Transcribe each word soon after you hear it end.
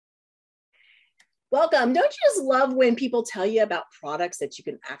Welcome. Don't you just love when people tell you about products that you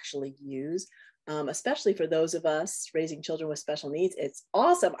can actually use, especially for those of us raising children with special needs? It's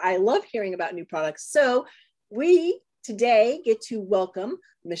awesome. I love hearing about new products. So we today get to welcome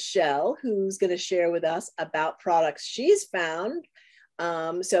Michelle, who's going to share with us about products she's found.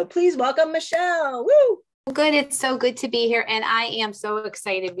 So please welcome Michelle. Woo! Good. It's so good to be here. And I am so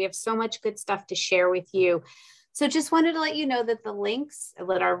excited. We have so much good stuff to share with you. So just wanted to let you know that the links,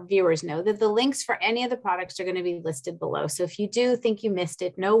 let our viewers know that the links for any of the products are going to be listed below. So if you do think you missed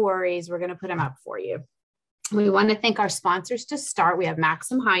it, no worries. We're going to put them up for you. We want to thank our sponsors to start. We have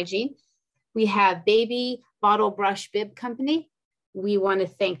Maxim Hygiene. We have Baby Bottle Brush Bib Company. We want to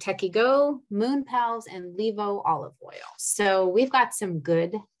thank Techie Go, Moon Pals, and Levo Olive Oil. So we've got some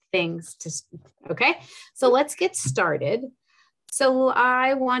good things okay. So let's get started. So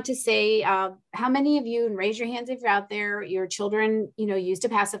I want to say, how many of you, and raise your hands if you're out there, your children, used a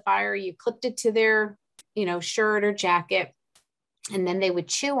pacifier, you clipped it to their, shirt or jacket, and then they would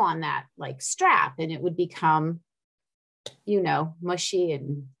chew on that like strap and it would become, mushy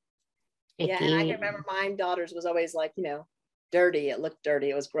and icky. Yeah, and I can remember my daughter's was always like, dirty. It looked dirty.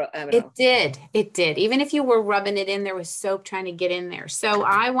 It was gross. It did. Even if you were rubbing it in, there was soap trying to get in there. So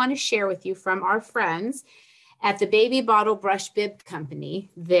I want to share with you from our friends at the Baby Bottle Brush Bib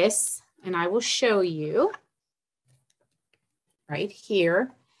Company, this, and I will show you right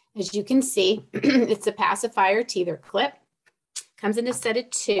here. As you can see, it's a pacifier teether clip. Comes in a set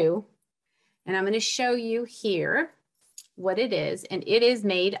of 2. And I'm going to show you here what it is. And it is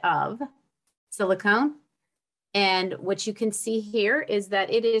made of silicone. And what you can see here is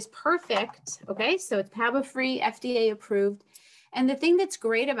that it is perfect. Okay, so it's PABA-free, FDA approved. And the thing that's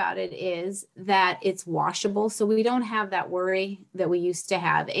great about it is that it's washable. So we don't have that worry that we used to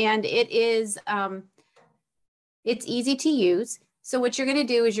have. And it is, it's easy to use. So what you're going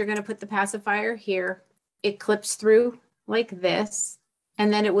to do is you're going to put the pacifier here. It clips through like this,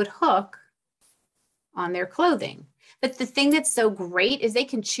 and then it would hook on their clothing. But the thing that's so great is they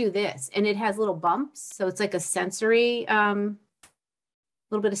can chew this, and it has little bumps. So it's like a sensory, little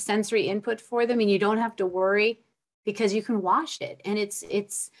bit of sensory input for them. And you don't have to worry, because you can wash it. And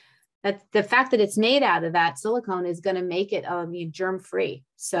it's that the fact that it's made out of that silicone is going to make it germ-free.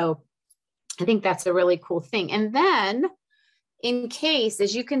 So I think that's a really cool thing. And then in case,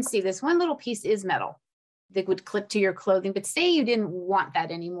 as you can see, this one little piece is metal that would clip to your clothing, but say you didn't want that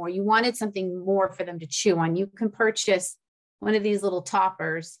anymore. You wanted something more for them to chew on. You can purchase one of these little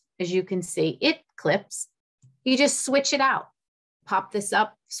toppers. As you can see, it clips. You just switch it out, pop this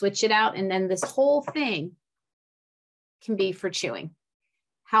up, switch it out. And then this whole thing can be for chewing.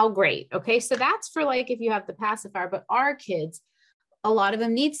 How great. Okay. So that's for like, if you have the pacifier, but our kids, a lot of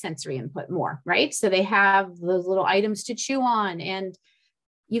them need sensory input more, right? So they have those little items to chew on, and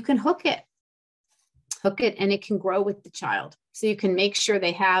you can hook it and it can grow with the child. So you can make sure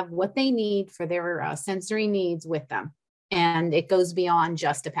they have what they need for their sensory needs with them. And it goes beyond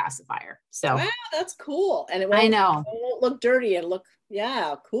just a pacifier. So wow, that's cool. And it won't look dirty and look,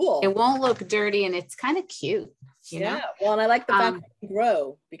 yeah, cool. It won't look dirty, and it's kind of cute. You know? Well, and I like the fact that it can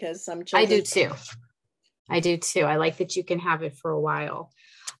grow, because some children. I do too. I like that you can have it for a while.